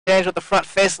exchange with the front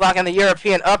face lock and the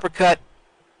European uppercut.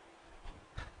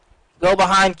 Go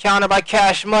behind counter by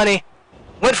Cash Money.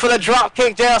 Went for the drop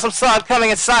kick. Jay Awesome saw it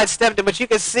coming and sidestepped it, but you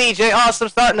can see Jay Awesome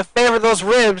starting to favor those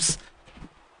ribs,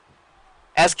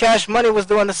 as Cash Money was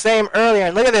doing the same earlier.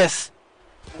 And look at this.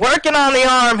 Working on the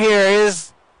arm here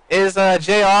is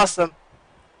Jay Awesome.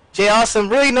 Jay Awesome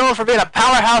really known for being a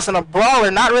powerhouse and a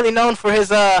brawler, not really known for his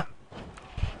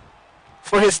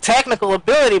technical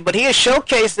ability, but he is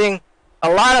showcasing a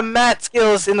lot of mat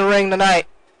skills in the ring tonight.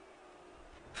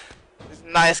 This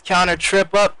nice counter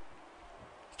trip up.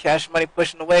 Cash Money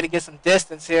pushing away to get some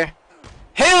distance here.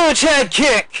 Huge head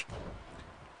kick!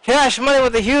 Cash Money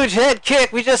with a huge head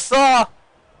kick. We just saw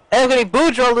Anthony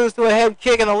Boudreaux lose to a head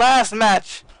kick in the last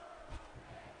match.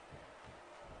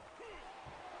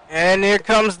 And here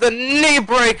comes the knee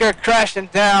breaker crashing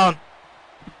down.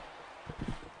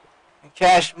 And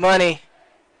Cash Money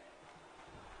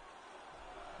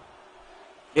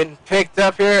getting picked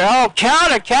up here. Oh,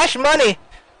 counter! Cash Money.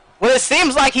 When it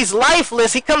seems like he's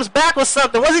lifeless, he comes back with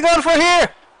something. What's he going for here?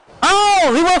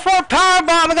 Oh, he went for a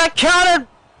powerbomb and got countered.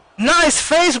 Nice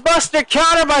face buster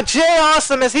counter by Jay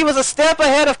Awesome, as he was a step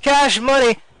ahead of Cash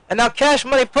Money. And now Cash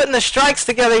Money putting the strikes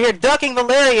together here, ducking the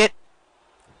lariat,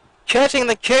 catching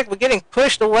the kick, but getting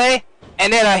pushed away.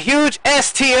 And then a huge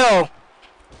STO.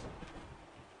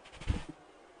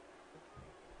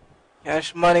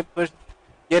 Cash Money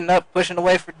getting up, pushing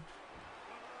away for...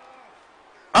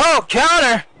 Oh,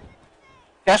 counter!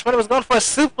 Cash Money was going for a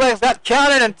suplex, got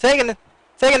countered and taken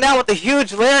down with the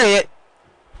huge lariat.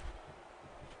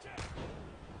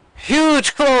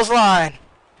 Huge clothesline.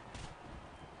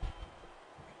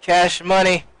 Cash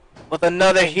Money with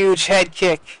another huge head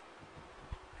kick,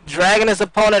 dragging his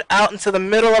opponent out into the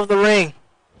middle of the ring.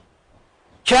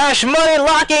 Cash Money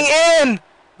locking in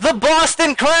the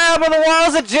Boston Crab on the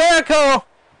walls of Jericho,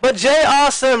 but Jay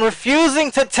Awesome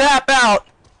refusing to tap out.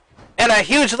 And a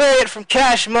huge lariat from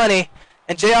Cash Money.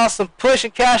 And Jay Awesome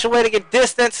pushing Cash away to get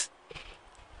distance.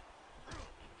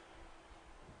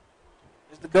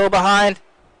 There's the go behind.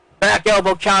 Back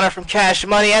elbow counter from Cash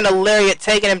Money, and a lariat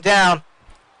taking him down.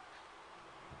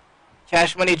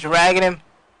 Cash Money dragging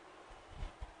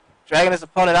his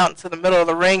opponent out into the middle of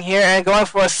the ring here, and going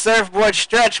for a surfboard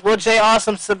stretch. Will Jay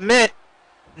Awesome submit?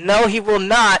 No, he will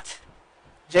not.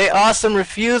 Jay Awesome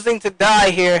refusing to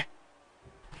die here.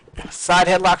 Side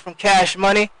headlock from Cash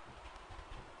Money.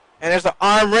 And there's an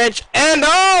arm wrench. And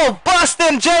oh,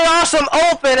 busting Jay Awesome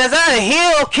open as that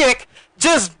heel kick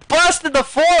just busted the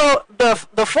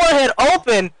forehead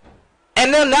open.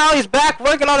 And then now he's back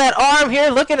working on that arm here,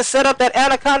 looking to set up that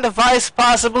Anaconda Vice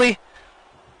possibly.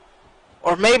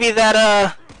 Or maybe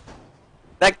that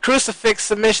crucifix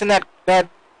submission, that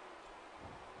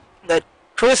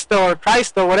Christo,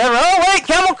 whatever. Oh wait,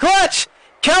 camel clutch!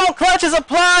 Camel clutch is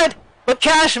applied, but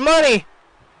Cash Money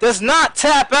does not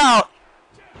tap out.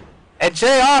 And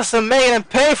Jay Awesome making him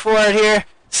pay for it here,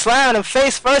 slamming him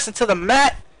face first into the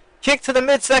mat. Kick to the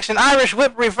midsection, Irish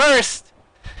whip reversed.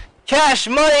 Cash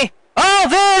Money. Oh,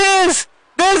 there it is!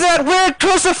 There's that weird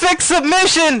crucifix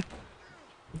submission.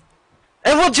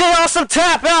 And will Jay Awesome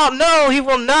tap out? No, he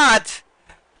will not.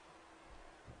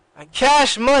 And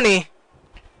Cash Money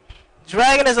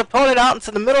dragging his opponent out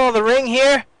into the middle of the ring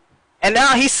here. And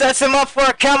now he sets him up for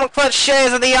a camel clutch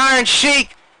chaise of the Iron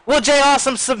Sheik. Will Jay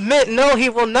Awesome submit? No, he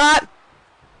will not.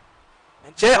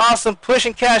 And Jay Awesome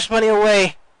pushing Cash Money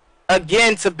away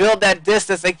again to build that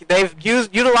distance. They've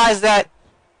utilized that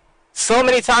so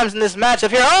many times in this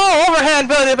matchup here. Oh, overhand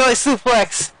belly-to-belly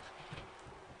suplex.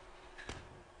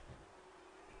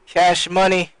 Cash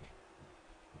Money.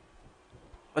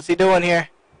 What's he doing here?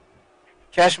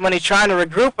 Cash Money trying to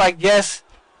regroup, I guess.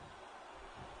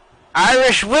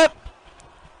 Irish whip.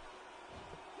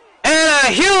 And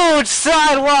a huge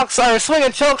sidewalk,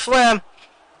 swinging choke slam.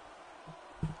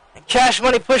 And Cash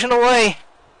Money pushing away.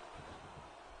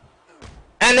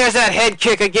 And there's that head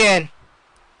kick again.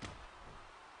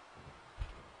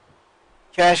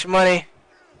 Cash Money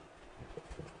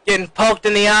getting poked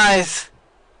in the eyes.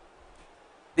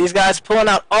 These guys pulling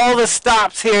out all the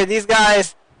stops here. These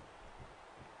guys.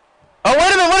 Oh,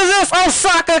 wait a minute. What is this?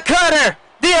 Osaka Cutter.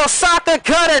 The Osaka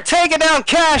Cutter taking down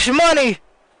Cash Money.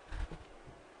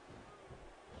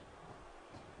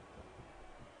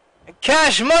 And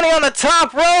Cash Money on the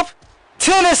top rope.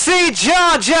 Tennessee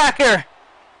Jawjacker.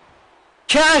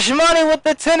 Cash Money with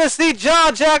the Tennessee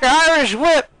Jawjacker. Irish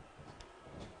whip.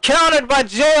 Countered by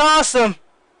Jay Awesome.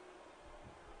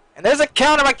 And there's a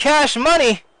counter by Cash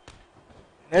Money.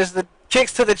 There's the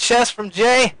kicks to the chest from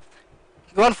Jay.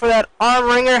 Going for that arm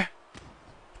wringer.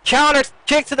 Counter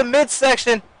kick to the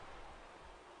midsection.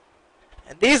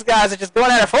 And these guys are just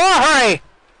going at it for hurry.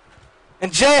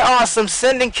 And Jay Awesome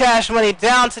sending Cash Money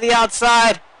down to the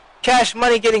outside. Cash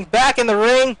Money getting back in the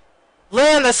ring.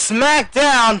 Laying the smack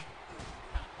down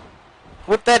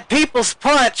with that people's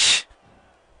punch.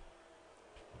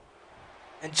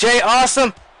 And Jay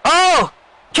Awesome. Oh!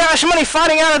 Cash Money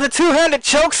fighting out of the two-handed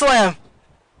chokeslam.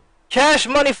 Cash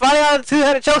Money fighting out of the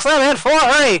two-handed chokeslam and for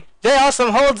hurry. Jay Awesome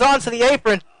holds on to the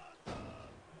apron.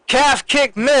 Calf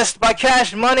kick missed by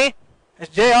Cash Money as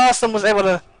Jay Awesome was able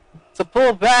to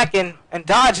pull back and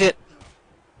dodge it.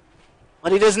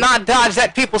 But he does not dodge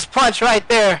that people's punch right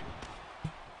there.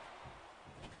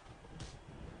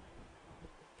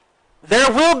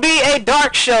 There will be a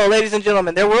dark show, ladies and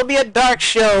gentlemen. There will be a dark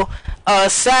show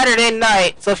Saturday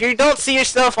night. So if you don't see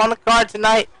yourself on the card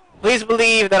tonight, please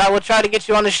believe that I will try to get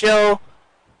you on the show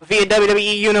via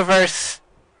WWE Universe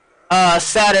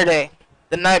Saturday,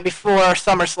 the night before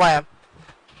SummerSlam.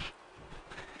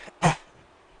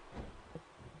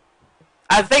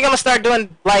 I think I'm going to start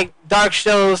doing, like, dark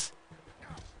shows,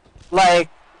 like,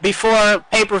 before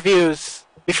pay-per-views,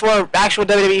 before actual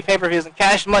WWE pay-per-views, and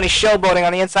Cash Money showboating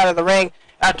on the inside of the ring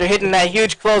after hitting that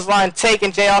huge clothesline,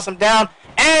 taking Jay Awesome down,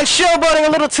 and showboating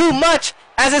a little too much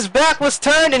as his back was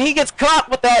turned and he gets caught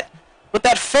with that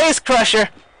face crusher.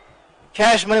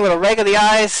 Cash Money with a rake of the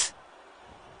eyes.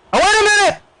 Oh, wait a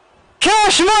minute!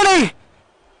 Cash Money!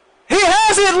 He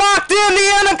has it locked in,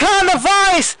 the Anaconda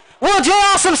Vice! Will Jay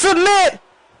Awesome submit?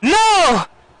 No!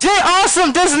 Jay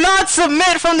Awesome does not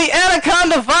submit from the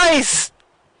Anaconda Vice!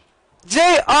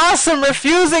 Jay Awesome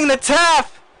refusing the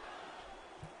tap.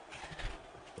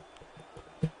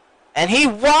 And he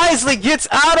wisely gets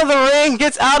out of the ring,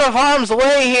 gets out of harm's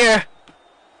way here.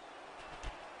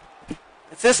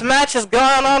 This match has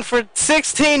gone on for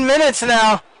 16 minutes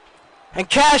now. And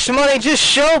Cash Money just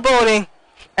showboating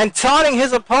and taunting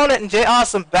his opponent, and Jay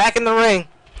Awesome back in the ring.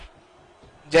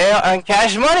 And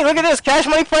Cash Money, look at this. Cash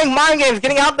Money playing mind games,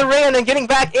 getting out the ring and then getting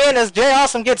back in as Jay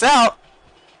Awesome gets out.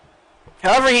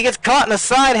 However, he gets caught in a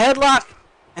side headlock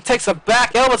and takes a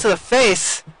back elbow to the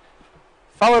face,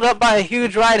 followed up by a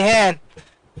huge right hand.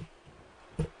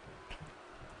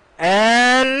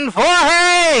 And for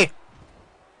hey!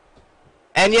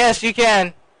 And yes, you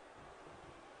can.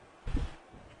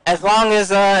 As long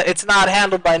as it's not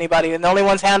handled by anybody. And the only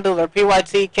ones handled are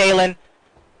PYT, Kalen,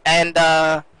 and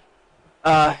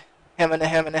him and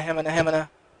a.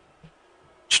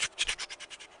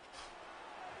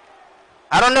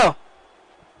 I don't know.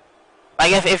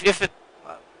 Like if it,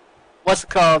 what's it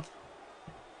called?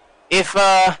 If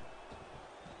not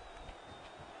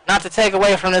to take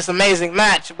away from this amazing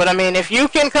match, but I mean, if you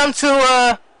can come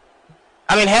to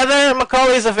I mean, Heather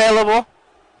McCauley is available.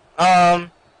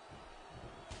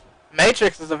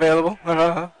 Matrix is available.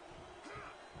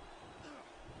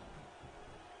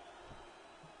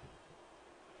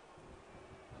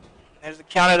 There's a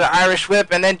counter to Irish Whip,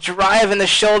 and then driving the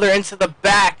shoulder into the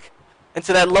back,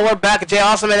 into that lower back of Jay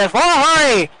Awesome, and then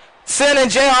hurry! Sending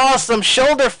Jay Awesome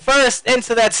shoulder first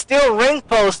into that steel ring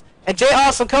post, and Jay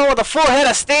Awesome coming with a full head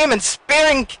of steam and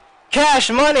spearing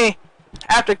Cash Money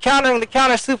after countering the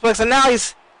counter suplex, and now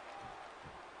he's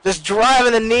just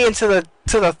driving the knee into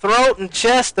the throat and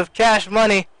chest of Cash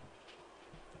Money.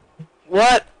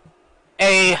 What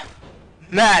a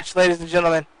match, ladies and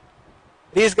gentlemen.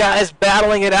 These guys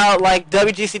battling it out like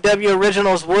WGCW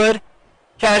originals would.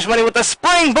 Cash Money with the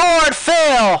springboard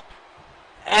fail,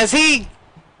 as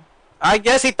I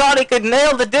guess he thought he could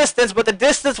nail the distance, but the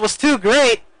distance was too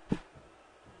great.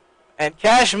 And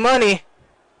Cash Money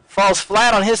falls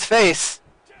flat on his face.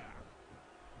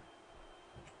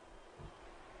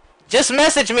 Just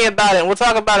message me about it, and we'll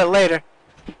talk about it later.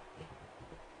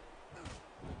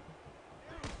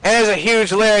 And there's a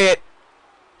huge lariat.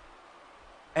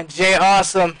 And Jay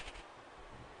Awesome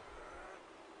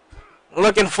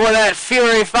looking for that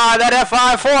Fury 5, that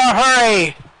F5-4,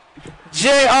 hurry!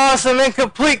 Jay Awesome in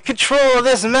complete control of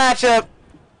this matchup.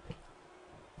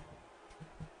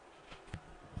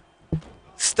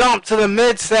 Stomp to the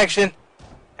midsection.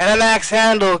 And an axe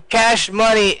handle. Cash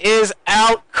Money is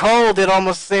out cold, it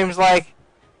almost seems like.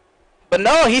 But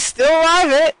no, he's still alive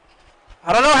in it.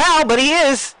 I don't know how, but he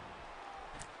is.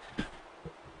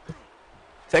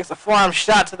 Takes a forearm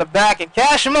shot to the back, and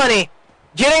Cash Money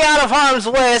getting out of harm's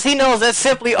way as he knows that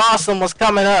Simply Awesome was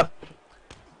coming up.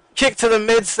 Kick to the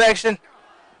midsection.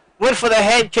 Went for the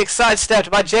head kick,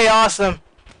 sidestepped by Jay Awesome.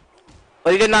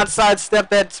 But he did not sidestep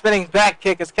that spinning back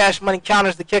kick as Cash Money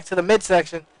counters the kick to the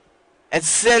midsection and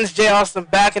sends Jay Awesome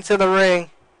back into the ring.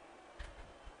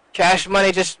 Cash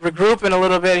Money just regrouping a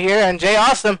little bit here, and Jay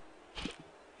Awesome, he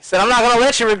said, I'm not going to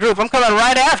let you regroup. I'm coming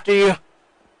right after you.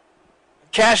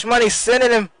 Cash Money sending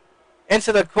him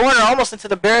into the corner, almost into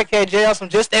the barricade. Jay Awesome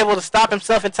just able to stop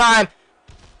himself in time.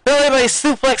 Billy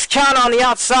suplex count on the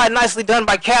outside. Nicely done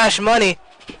by Cash Money.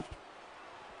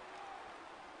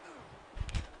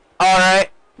 Alright.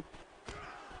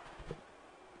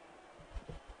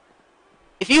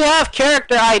 If you have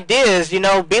character ideas, you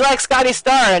know, be like Scotty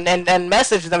Starr and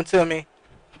message them to me.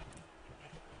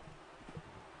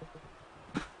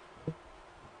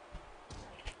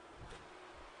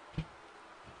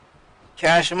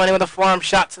 Cash Money with a forearm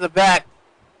shot to the back.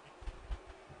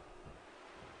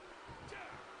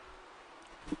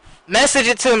 Message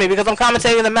it to me because I'm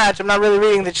commentating the match. I'm not really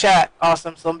reading the chat.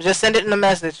 Awesome. So just send it in a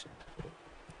message.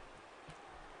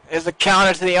 There's a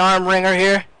counter to the arm wringer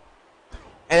here.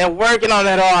 And they're working on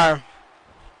that arm.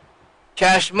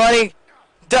 Cash Money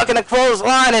ducking a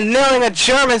clothesline and nailing a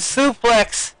German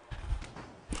suplex.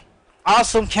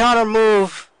 Awesome counter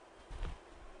move.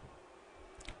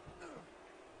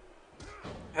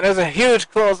 And there's a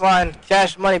huge clothesline.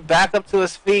 Cash Money back up to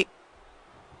his feet.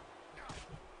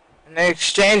 And they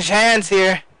exchange hands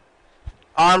here.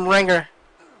 Arm wringer.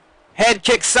 Head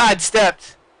kick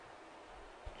sidestepped.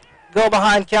 Go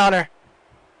behind counter.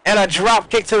 And a drop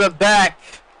kick to the back.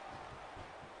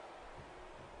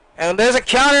 And there's a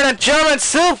counter and a German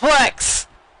suplex.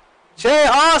 Jay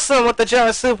Awesome with the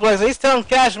German suplex. He's telling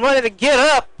Cash Money to get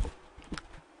up.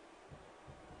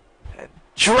 And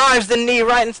drives the knee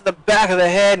right into the back of the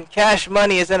head. And Cash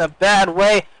Money is in a bad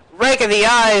way. Rake of the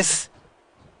eyes.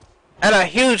 And a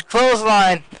huge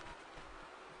clothesline.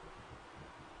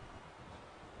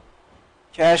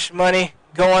 Cash Money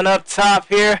going up top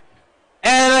here.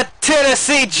 And a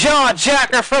Tennessee jaw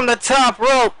jacker from the top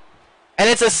rope. And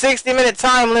it's a 60-minute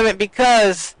time limit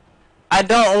because I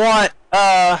don't want,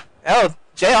 oh,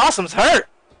 Jay Awesome's hurt.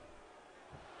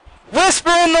 Whisper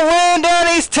in the wind and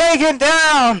he's taken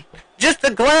down. Just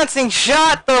a glancing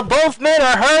shot, though both men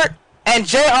are hurt. And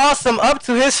Jay Awesome up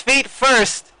to his feet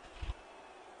first.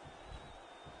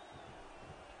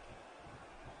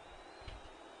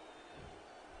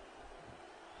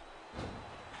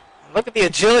 Look at the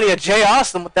agility of Jay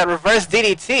Awesome with that reverse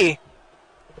DDT.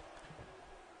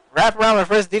 Wrap around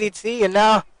reverse DDT, and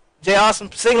now Jay Awesome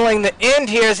signaling the end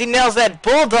here as he nails that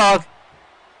bulldog.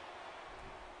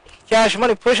 Cash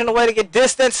Money pushing away to get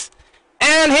distance.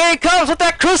 And here he comes with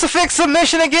that crucifix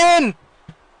submission again.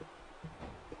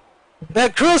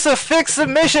 That crucifix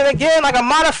submission again like a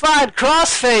modified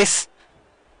crossface.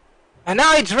 And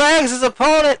now he drags his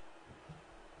opponent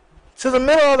to the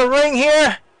middle of the ring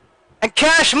here. And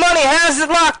Cash Money has it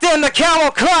locked in, the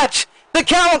camel clutch. The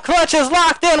camel clutch is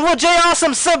locked in. Will Jay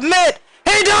Awesome submit?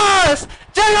 He does!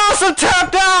 Jay Awesome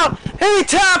tapped out! He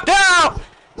tapped out!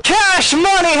 Cash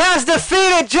Money has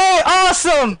defeated Jay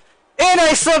Awesome in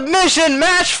a submission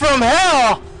match from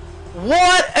hell.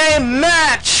 What a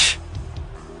match!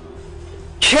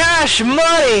 Cash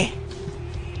Money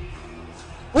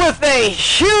with a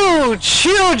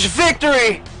huge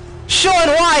victory, showing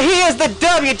why he is the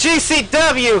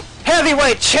WGCW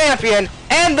Heavyweight Champion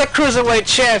and the Cruiserweight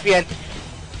Champion.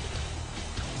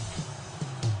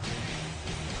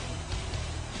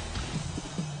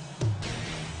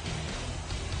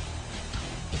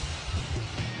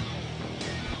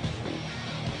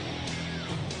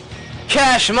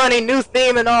 Cash Money, new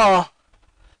theme and all.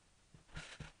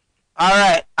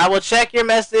 Alright, I will check your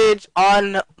message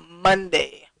on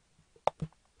Monday.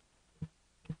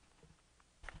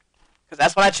 Because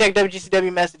that's when I check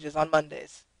WGCW messages, on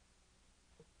Mondays.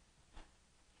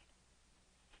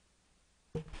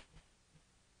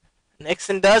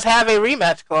 Nixon does have a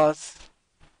rematch clause.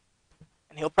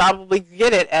 And he'll probably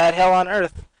get it at Hell on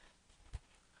Earth.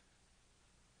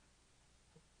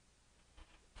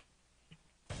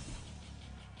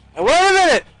 And wait a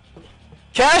minute!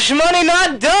 Cash Money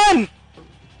not done!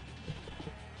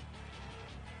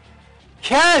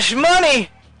 Cash Money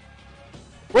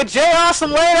with Jay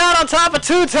Awesome laid out on top of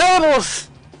 2 tables!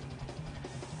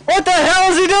 What the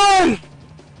hell is he doing?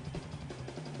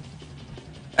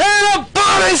 And a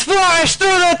body splash through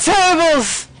the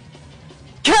tables!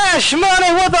 Cash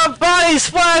Money with a body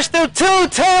splash through 2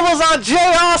 tables on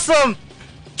Jay Awesome!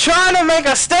 Trying to make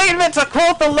a statement, to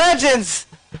quote the legends.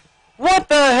 What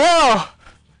the hell?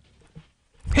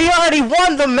 He already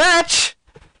won the match!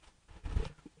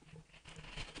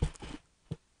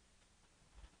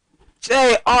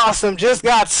 Jay Awesome just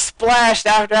got splashed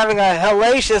after having a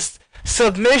hellacious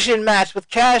submission match with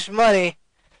Cash Money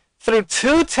through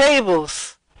 2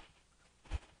 tables.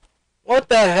 What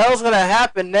the hell's gonna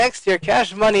happen next here?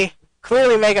 Cash Money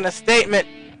clearly making a statement.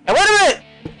 And wait a minute!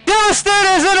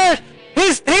 Devastator's in it!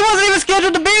 He wasn't even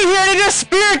scheduled to be here and he just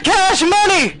speared Cash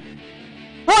Money!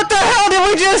 What the hell did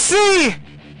we just see?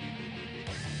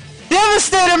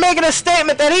 Devastator making a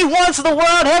statement that he wants the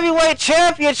World Heavyweight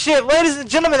Championship. Ladies and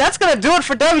gentlemen, that's going to do it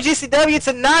for WGCW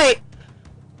tonight.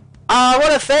 I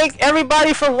want to thank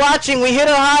everybody for watching. We hit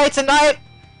a high tonight,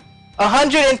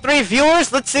 103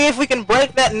 viewers. Let's see if we can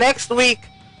break that next week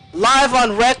live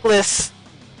on Wreckless.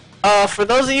 For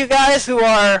those of you guys who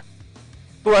are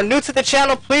new to the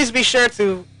channel, please be sure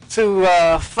to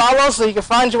follow so you can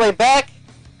find your way back.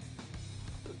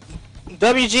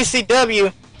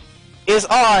 WGCW is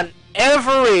on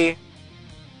every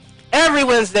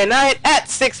Wednesday night at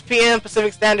 6 p.m.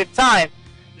 Pacific Standard Time.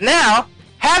 Now,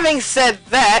 having said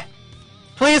that,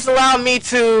 please allow me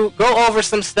to go over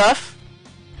some stuff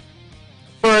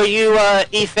for you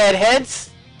E-Fed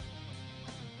heads.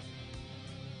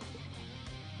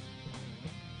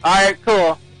 Alright,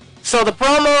 cool. So the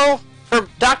promo for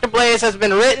Dr. Blaze has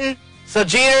been written. So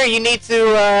Jeter, you need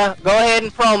to go ahead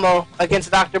and promo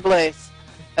against Dr. Blaze,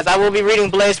 as I will be reading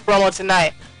Blaze promo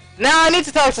tonight. Now I need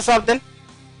to talk to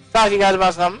you guys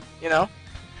about something, you know.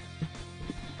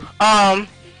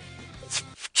 It's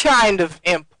kind of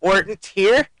important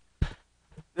here.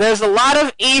 There's a lot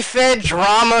of E-Fed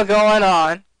drama going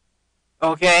on,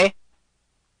 okay?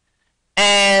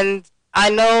 And I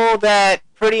know that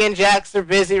Pretty and Jax are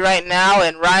busy right now,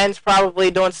 and Ryan's probably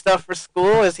doing stuff for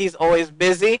school, as he's always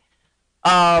busy.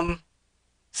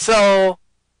 So,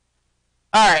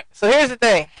 alright, so here's the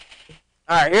thing.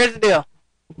 Alright, here's the deal.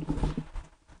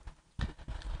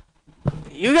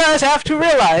 You guys have to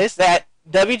realize that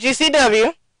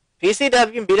WGCW,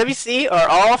 PCW, and BWC are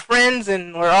all friends,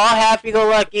 and we're all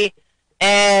happy-go-lucky,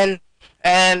 and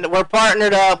we're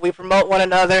partnered up, we promote one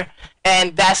another,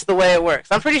 and that's the way it works.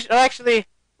 I'm pretty sure, actually,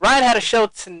 Ryan had a show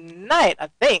tonight, I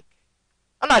think.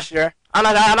 I'm not sure. I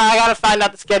gotta find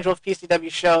out the schedule of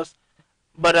PCW shows,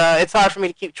 but it's hard for me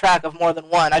to keep track of more than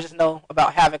one. I just know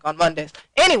about Havoc on Mondays.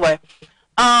 Anyway,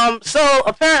 so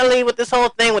apparently with this whole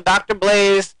thing with Dr.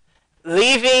 Blaze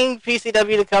leaving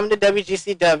PCW to come to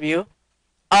WGCW,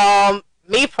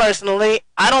 me personally,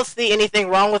 I don't see anything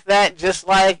wrong with that. Just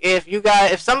like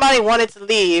if somebody wanted to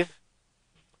leave,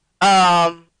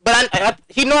 but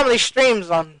he normally streams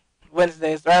on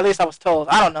Wednesdays, or at least I was told.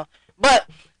 I don't know, but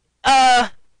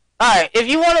alright, if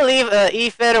you want to leave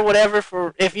E-Fed or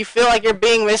whatever, if you feel like you're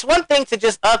being missed, one thing to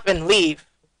just up and leave,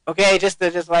 okay? Just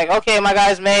like, okay, my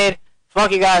guy's made,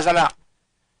 fuck you guys, I'm out.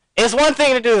 It's one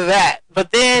thing to do that,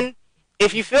 but then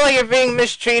if you feel like you're being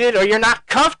mistreated or you're not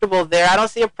comfortable there, I don't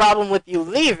see a problem with you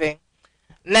leaving.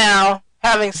 Now,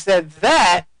 having said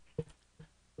that,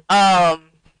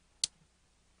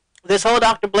 this whole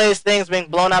Dr. Blaze thing is being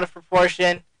blown out of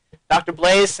proportion. Dr.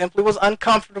 Blaze simply was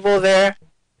uncomfortable there.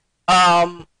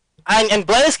 And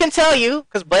Blaze can tell you,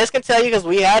 because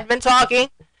we had been talking,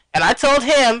 and I told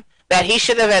him that he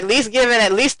should have at least given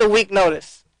at least a week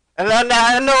notice. And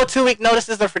I know 2-week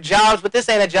notices are for jobs, but this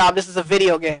ain't a job, this is a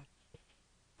video game.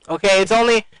 Okay, it's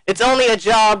only a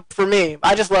job for me.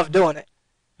 I just love doing it.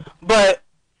 But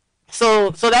so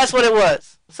that's what it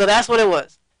was. So that's what it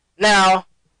was. Now,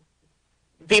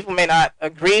 people may not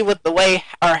agree with the way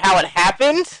or how it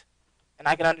happened, and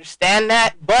I can understand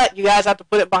that, but you guys have to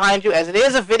put it behind you, as it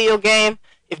is a video game.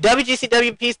 If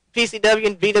WGCW, PCW,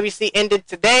 and BWC ended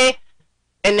today,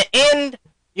 in the end,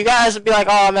 you guys would be like,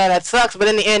 oh man, that sucks, but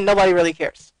in the end, nobody really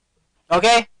cares.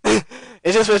 Okay?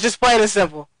 It's just plain and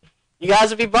simple. You guys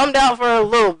would be bummed out for a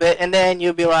little bit, and then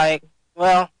you'll be like,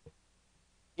 well,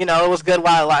 you know, it was good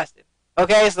while it lasted.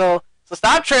 Okay, so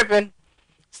stop tripping.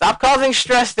 Stop causing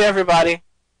stress to everybody.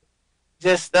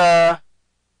 Just,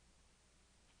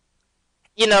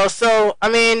 you know, so, I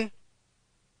mean,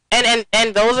 and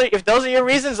if those are your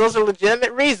reasons, those are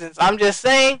legitimate reasons. I'm just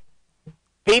saying,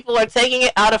 people are taking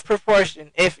it out of proportion.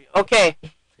 Okay,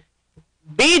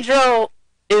 Bedro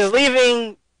is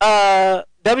leaving,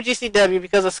 WGCW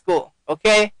because of school,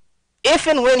 okay? If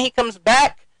and when he comes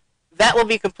back, that will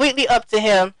be completely up to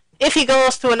him. If he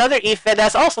goes to another E-Fed,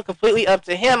 that's also completely up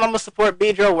to him. I'm going to support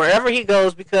Bedro wherever he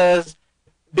goes, because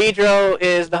Bedro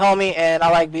is the homie, and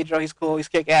I like Bedro. He's cool. He's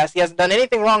kick-ass. He hasn't done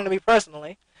anything wrong to me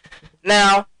personally.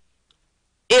 Now,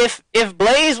 if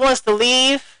Blaze wants to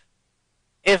leave,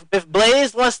 if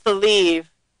Blaze wants to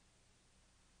leave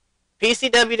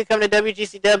PCW to come to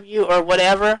WGCW or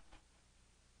whatever,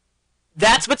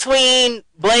 that's between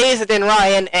Blaze and then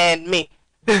Ryan and me.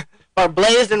 Or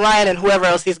Blaze and Ryan and whoever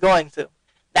else he's going to.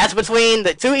 That's between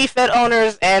the 2 E-Fed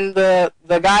owners and the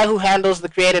guy who handles the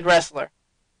created wrestler.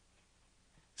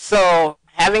 So,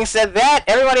 having said that,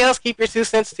 everybody else keep your 2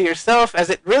 cents to yourself, as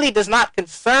it really does not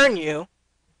concern you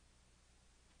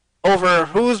over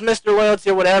who's Mr. Loyalty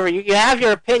or whatever. You can have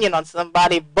your opinion on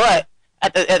somebody, but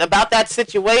about that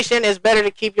situation, it's better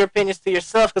to keep your opinions to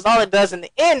yourself, because all it does in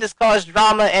the end is cause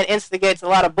drama and instigates a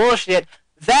lot of bullshit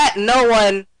that no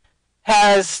one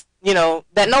has,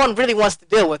 that no one really wants to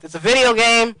deal with. It's a video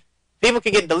game. People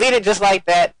can get deleted just like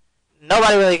that.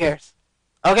 Nobody really cares.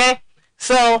 Okay?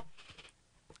 So,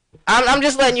 I'm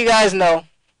just letting you guys know,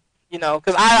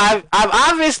 because I've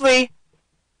obviously,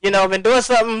 been doing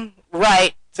something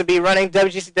right to be running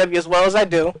WGCW as well as I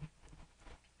do.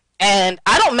 And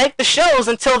I don't make the shows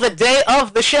until the day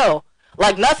of the show.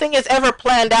 Like, nothing is ever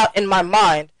planned out in my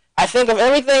mind. I think of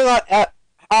everything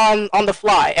on the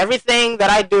fly. Everything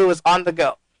that I do is on the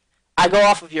go. I go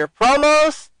off of your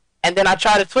promos, and then I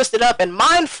try to twist it up and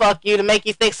mind fuck you to make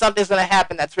you think something's going to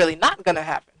happen that's really not going to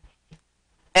happen.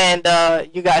 And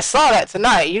you guys saw that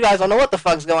tonight. You guys don't know what the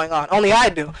fuck's going on. Only I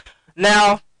do.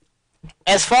 Now,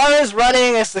 as far as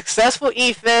running a successful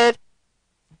eFed,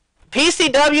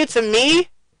 PCW to me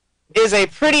is a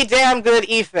pretty damn good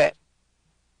eFed.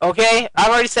 Okay? I've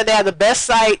already said they have the best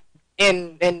site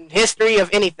in history of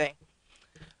anything.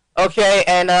 Okay?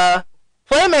 And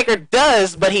Playmaker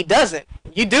does, but he doesn't.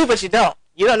 You do, but you don't.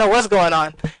 You don't know what's going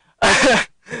on.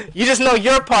 You just know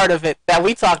your part of it that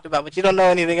we talked about, but you don't know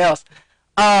anything else.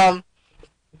 Now,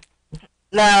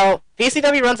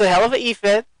 PCW runs a hell of an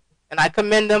eFed, and I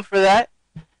commend them for that.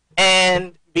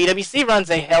 And BWC runs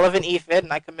a hell of an eFed,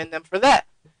 and I commend them for that.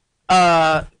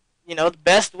 The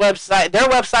best website. Their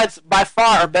websites by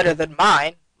far are better than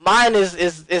mine. Mine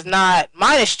is not.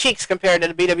 Mine is cheeks compared to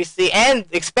the BWC and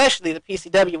especially the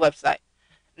PCW website.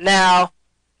 Now,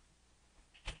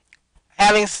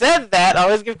 having said that, I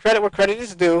always give credit where credit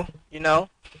is due.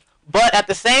 But at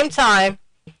the same time,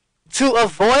 to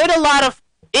avoid a lot of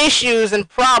issues and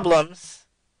problems,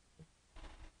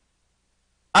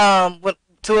 to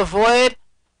avoid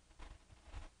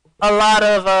a lot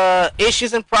of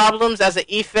issues and problems as an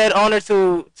eFed owner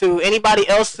to anybody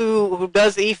else who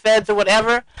does eFeds or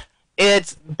whatever,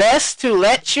 it's best to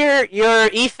let your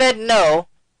eFed know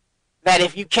that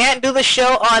if you can't do the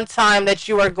show on time, that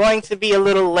you are going to be a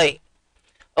little late.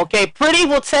 Okay, Pretty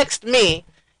will text me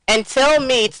and tell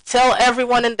me to tell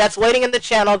everyone that's waiting in the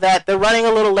channel that they're running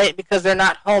a little late because they're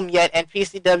not home yet and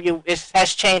PCW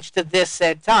has changed to this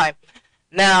said time.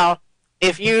 Now,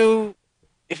 if you're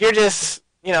just,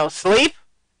 sleep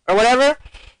or whatever,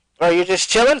 or you're just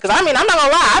chilling, because I'm not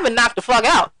gonna lie, I've been knocked the fuck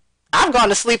out. I've gone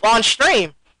to sleep on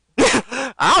stream.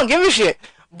 I don't give a shit.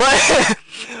 But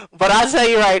I'll tell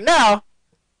you right now,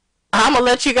 I'm gonna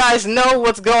let you guys know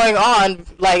what's going on.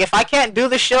 Like, if I can't do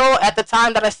the show at the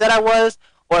time that I said I was,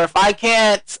 or if I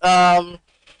can't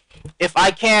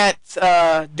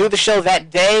do the show that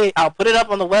day, I'll put it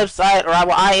up on the website, or I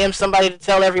will IM somebody to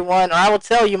tell everyone, or I will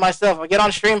tell you myself. I'll get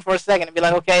on stream for a second and be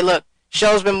like, okay, look,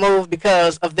 show's been moved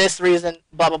because of this reason,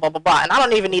 blah, blah, blah, blah, blah. And I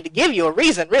don't even need to give you a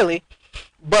reason, really,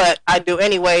 but I do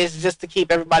anyways, just to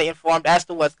keep everybody informed as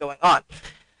to what's going on.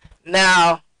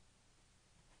 Now,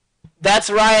 that's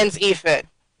Ryan's eFed.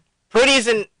 Pretty's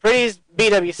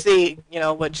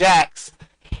BWC, with Jax.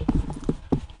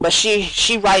 But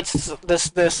she writes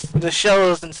the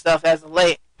shows and stuff as of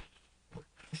late.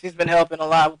 She's been helping a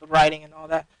lot with the writing and all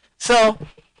that. So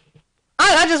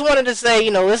I just wanted to say,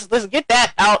 let's get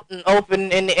that out and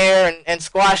open in the air and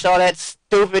squash all that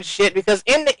stupid shit, because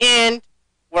in the end,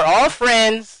 we're all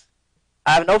friends.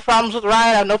 I have no problems with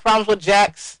Ryan. I have no problems with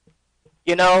Jax.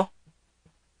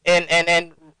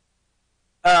 And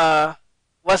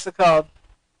what's it called?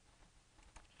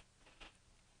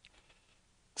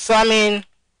 So I mean,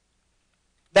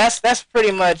 that's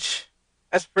pretty much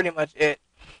it.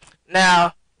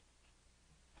 Now,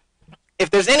 if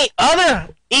there's any other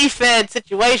eFed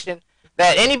situation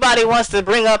that anybody wants to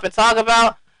bring up and talk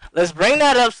about, let's bring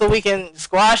that up so we can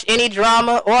squash any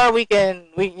drama, or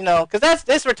because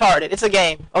that's retarded. It's a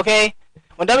game, okay?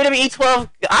 When WWE 12,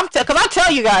 because I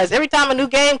tell you guys every time a new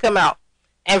game come out,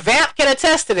 and Vamp can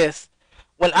attest to this.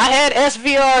 When I had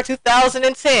SVR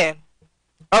 2010,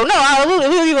 oh no,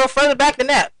 we'll even go further back than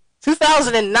that.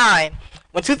 2009,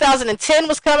 when 2010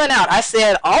 was coming out, I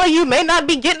said, all of you may not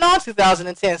be getting on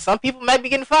 2010. Some people might be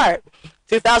getting fired.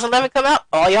 2011 come out,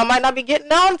 all y'all might not be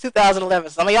getting on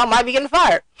 2011. Some of y'all might be getting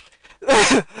fired.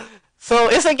 So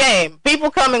it's a game.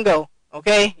 People come and go,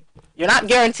 okay? You're not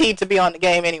guaranteed to be on the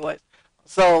game anyways.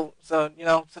 So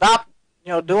stop,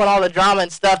 doing all the drama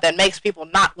and stuff that makes people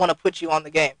not want to put you on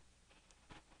the game.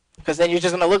 Because then you're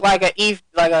just gonna look like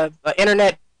a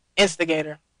internet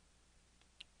instigator.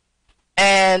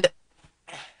 And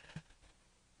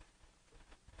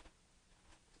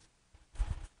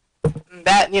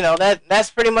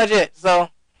that's pretty much it. So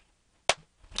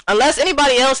unless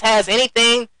anybody else has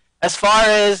anything as far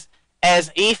as as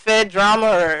EFED drama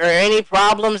or any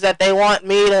problems that they want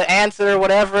me to answer,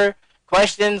 whatever,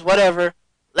 questions, whatever,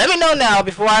 let me know now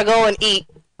before I go and eat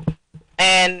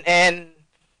and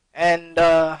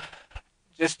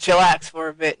just chillax for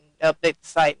a bit and update the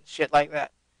site and shit like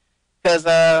that. Because,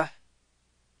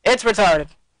 it's retarded.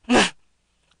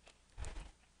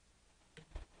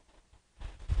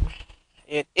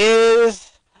 It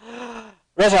is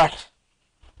retarded.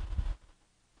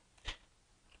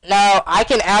 Now, I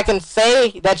can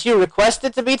say that you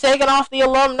requested to be taken off the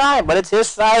alumni, but it's his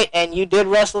site, and you did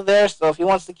wrestle there, so if he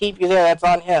wants to keep you there, that's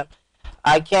on him.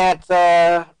 I can't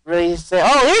really say...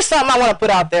 Oh, here's something I want to put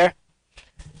out there.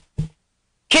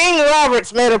 King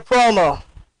Roberts made a promo.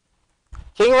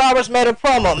 King Roberts made a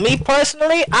promo. Me,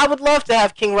 personally, I would love to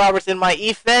have King Roberts in my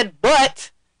EFED, but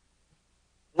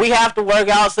we have to work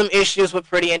out some issues with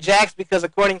Pretty and Jax, because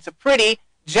according to Pretty,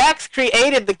 Jax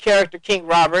created the character King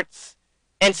Roberts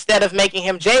instead of making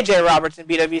him JJ Roberts in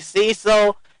BWC,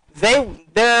 so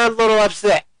they're a little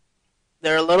upset.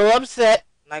 They're a little upset,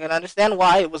 and I can understand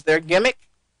why. It was their gimmick.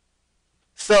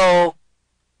 So,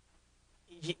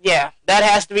 yeah, that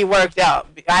has to be worked out.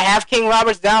 I have King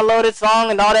Roberts downloaded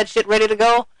song and all that shit ready to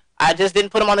go. I just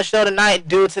didn't put him on the show tonight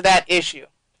due to that issue.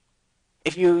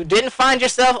 If you didn't find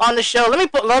yourself on the show,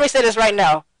 let me say this right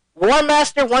now.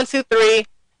 Warmaster123,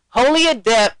 Holy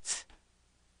Adept,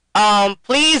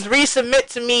 please resubmit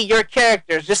to me your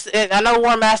characters. I know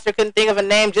Warmaster couldn't think of a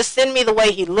name. Just send me the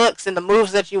way he looks and the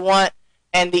moves that you want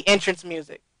and the entrance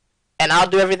music, and I'll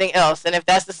do everything else. And if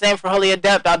that's the same for Holy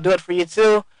Adept, I'll do it for you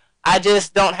too. I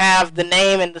just don't have the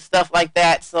name and the stuff like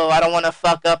that, so I don't want to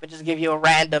fuck up and just give you a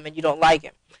random and you don't like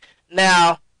him.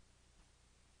 Now,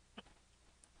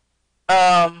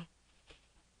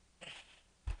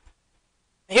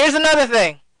 here's another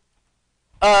thing.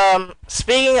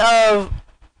 Speaking of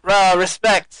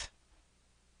respect,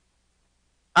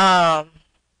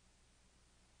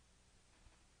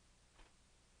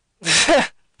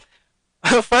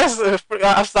 first,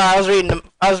 I'm sorry,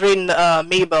 I was reading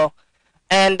Meebo,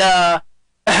 and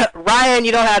Ryan,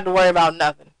 you don't have to worry about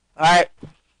nothing. All right,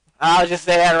 I'll just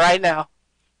say that right now.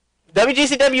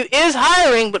 WGCW is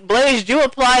hiring, but Blaze, you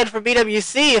applied for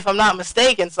BWC, if I'm not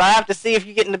mistaken, so I have to see if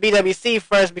you get into BWC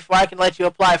first before I can let you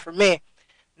apply for me.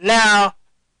 Now,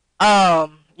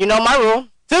 you know my rule.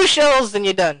 2 shows and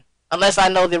you're done. Unless I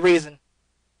know the reason.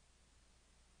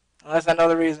 Unless I know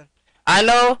the reason. I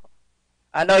know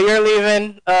you're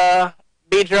leaving,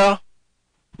 Bedro.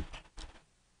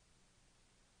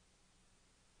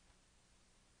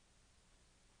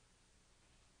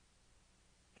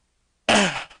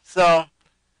 So,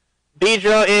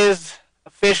 Bedro is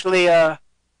officially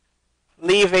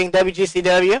leaving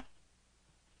WGCW.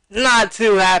 Not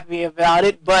too happy about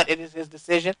it, but it is his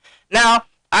decision. Now,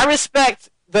 I respect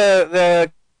the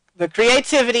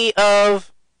creativity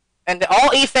of, and all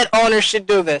EFED owners should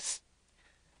do this.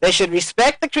 They should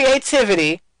respect the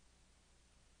creativity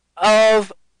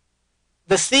of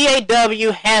the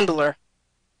CAW handler.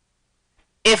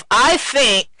 If I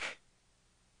think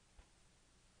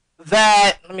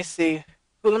that, let me see,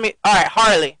 alright,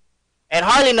 Harley. And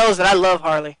Harley knows that I love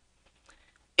Harley.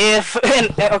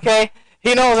 Okay,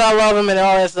 he knows I love him and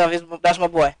all that stuff. That's my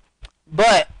boy.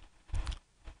 But,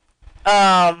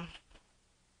 Harley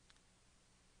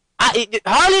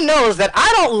knows that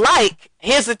I don't like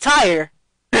his attire.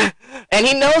 And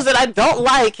he knows that I don't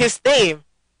like his theme.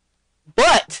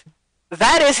 But,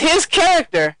 that is his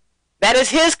character. That is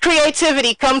his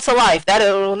creativity come to life. That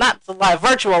is, well, not to life,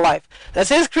 virtual life. That's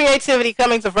his creativity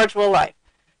coming to virtual life.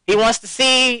 He wants to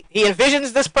see, he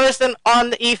envisions this person on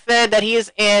the EFED that he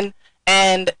is in,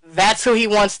 and that's who he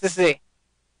wants to see.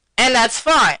 And that's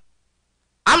fine.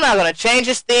 I'm not going to change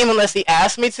his theme unless he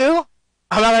asks me to.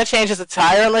 I'm not going to change his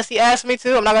attire unless he asks me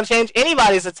to. I'm not going to change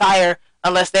anybody's attire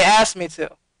unless they ask me to.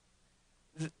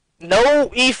 No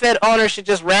EFED owner should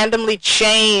just randomly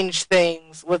change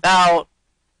things without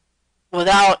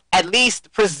at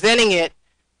least presenting it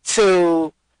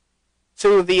to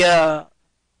the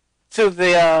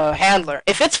handler.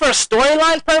 If it's for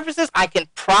storyline purposes, I can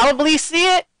probably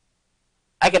see it.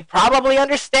 I can probably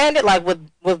understand it, like with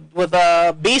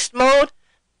Beast Mode,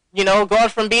 you know, going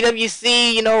from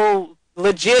BWC, you know,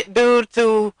 legit dude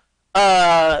to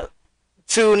now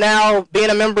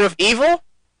being a member of Evil.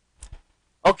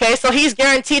 Okay, so he's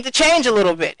guaranteed to change a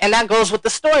little bit, and that goes with the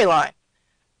storyline.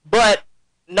 But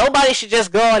nobody should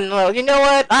just go and, well, you know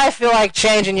what, I feel like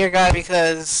changing your guy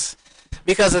because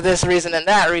of this reason and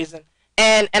that reason.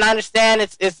 And I understand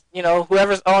it's you know,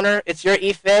 whoever's owner, it's your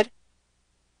EFED.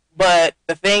 But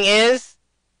the thing is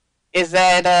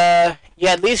that you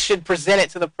at least should present it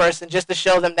to the person just to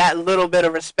show them that little bit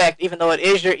of respect, even though it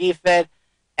is your EFED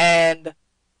and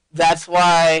that's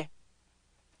why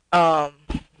I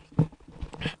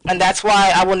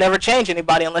will never change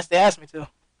anybody unless they ask me to.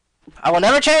 I will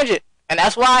never change it. And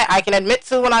that's why I can admit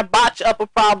to when I botch up a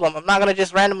problem. I'm not going to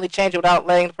just randomly change it without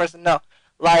letting the person know.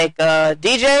 Like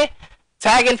DJ,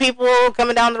 tagging people,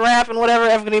 coming down the ramp and whatever.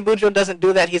 Everybody Bujo doesn't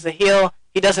do that. He's a heel.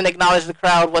 He doesn't acknowledge the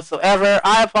crowd whatsoever.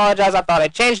 I apologize. I thought I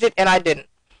changed it, and I didn't.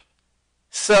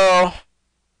 So,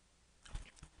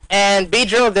 and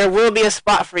Bedro, there will be a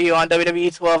spot for you on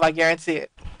WWE 12. I guarantee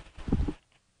it.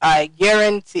 I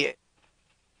guarantee it.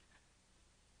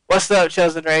 What's up,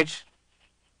 Chosen Rage?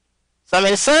 So, I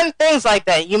mean, certain things like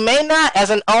that. You may not, as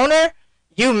an owner,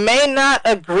 you may not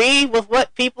agree with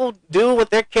what people do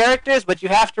with their characters, but you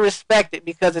have to respect it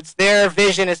because it's their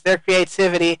vision, it's their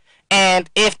creativity. And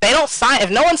if they don't sign, if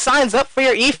no one signs up for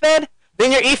your eFed,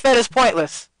 then your eFed is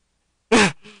pointless.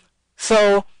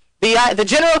 So, the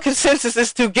general consensus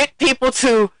is to get people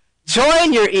to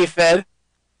join your eFed,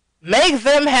 make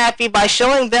them happy by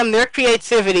showing them their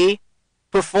creativity,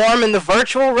 perform in the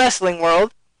virtual wrestling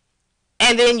world,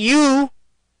 and then you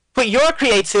put your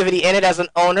creativity in it as an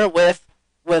owner with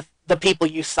the people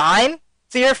you sign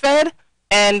to your Fed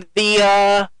and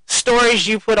the stories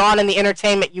you put on and the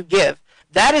entertainment you give.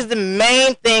 That is the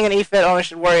main thing an eFed owner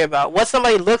should worry about. What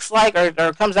somebody looks like or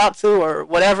comes out to or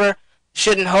whatever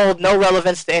shouldn't hold no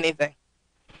relevance to anything.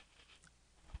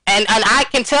 And I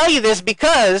can tell you this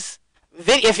because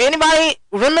if anybody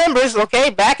remembers, okay,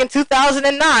 back in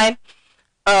 2009,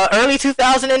 early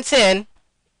 2010,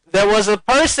 there was a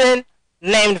person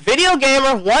named Video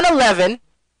Gamer 111,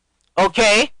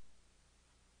 okay,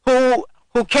 who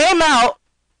came out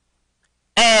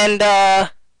and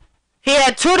he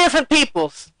had two different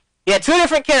peoples. He had two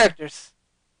different characters.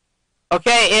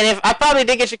 Okay, and if I probably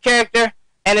did get your character,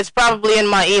 and it's probably in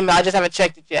my email. I just haven't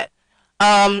checked it yet.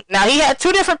 Now he had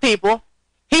two different people.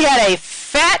 He had a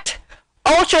fat,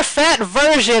 ultra fat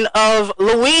version of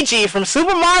Luigi from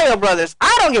Super Mario Brothers.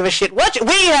 I don't give a shit.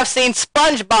 We have seen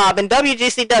SpongeBob in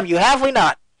WGCW, have we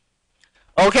not?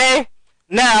 Okay?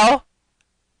 Now,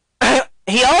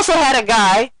 he also had a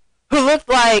guy who looked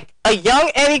like a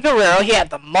young Eddie Guerrero. He had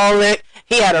the mullet.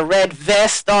 He had a red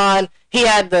vest on. He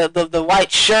had the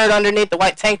white shirt underneath, the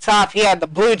white tank top. He had the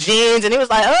blue jeans, and he was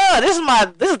like, "Oh, this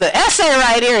is the essay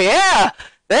right here, yeah,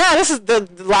 this is the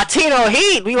Latino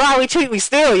heat. We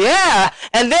still, yeah."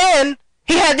 And then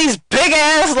he had these big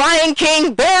ass Lion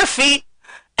King bare feet,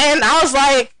 and I was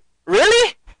like,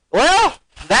 "Really? Well,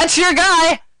 that's your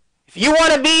guy. If you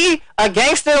want to be a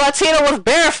gangster Latino with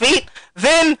bare feet,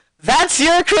 then that's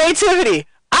your creativity.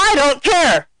 I don't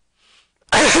care."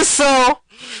 So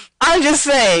I'm just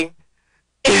saying.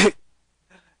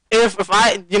 If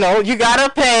I, you gotta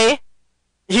pay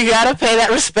that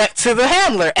respect to the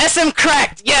handler. SM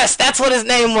Cracked, yes, that's what his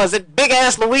name was. That big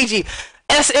ass Luigi,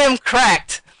 SM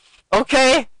Cracked,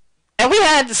 okay. And we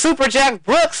had Super Jack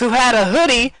Brooks who had a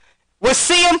hoodie with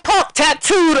CM Punk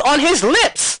tattooed on his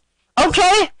lips,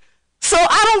 okay. So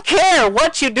I don't care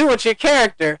what you do with your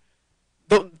character.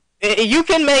 You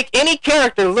can make any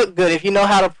character look good if you know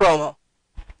how to promo,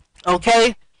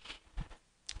 okay.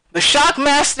 The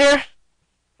Shockmaster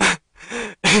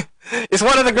is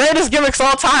one of the greatest gimmicks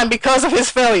all time because of his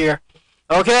failure.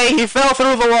 Okay? He fell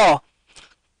through the wall.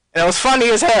 And it was funny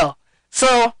as hell.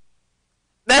 So,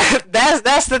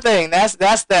 that's the thing. That's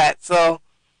that. So,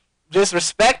 just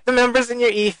respect the members in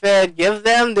your eFed. Give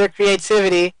them their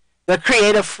creativity, their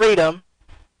creative freedom.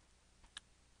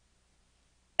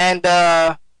 And,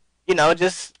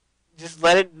 just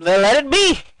let it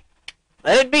be.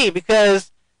 Let it be,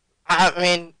 because, I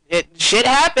mean, shit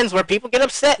happens where people get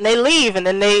upset and they leave, and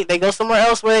then they go somewhere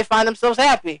else where they find themselves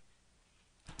happy.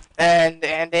 And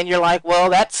then you're like, well,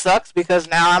 that sucks because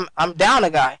now I'm down a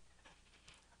guy.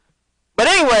 But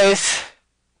anyways,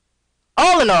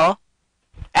 all in all,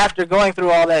 after going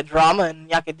through all that drama and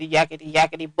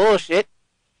yakety bullshit,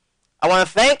 I want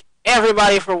to thank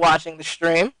everybody for watching the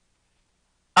stream.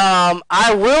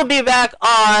 I will be back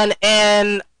on,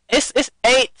 and it's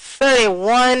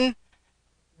 8:31.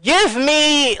 Give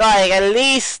me, like, at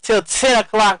least till 10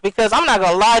 o'clock, because I'm not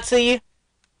going to lie to you.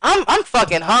 I'm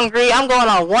fucking hungry. I'm going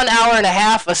on 1 hour and a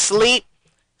half of sleep.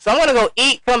 So I'm going to go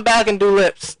eat, come back, and do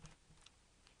lips.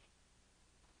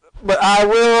 But I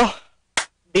will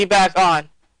be back on.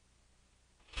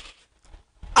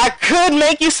 I could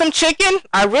make you some chicken.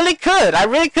 I really could. I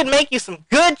really could make you some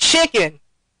good chicken.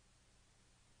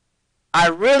 I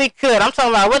really could. I'm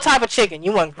talking about what type of chicken.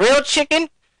 You want grilled chicken?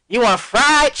 You want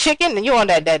fried chicken? And you want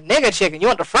that nigga chicken. You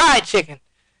want the fried chicken.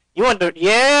 You want the,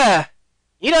 yeah.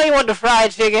 You want the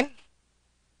fried chicken.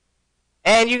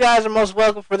 And you guys are most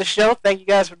welcome for the show. Thank you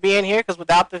guys for being here, because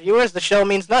without the viewers, the show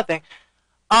means nothing.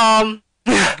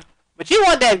 But you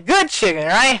want that good chicken,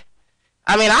 right?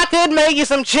 I mean, I could make you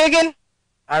some chicken.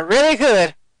 I really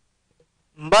could.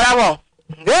 But I won't.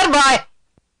 Goodbye.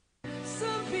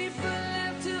 Some people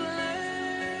have to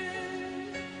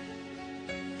learn.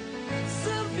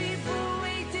 Some people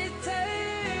wait their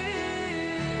turn.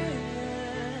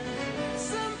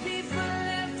 Some people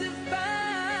have to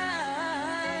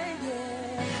fight.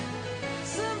 Yeah.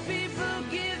 Some people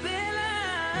give their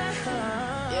life.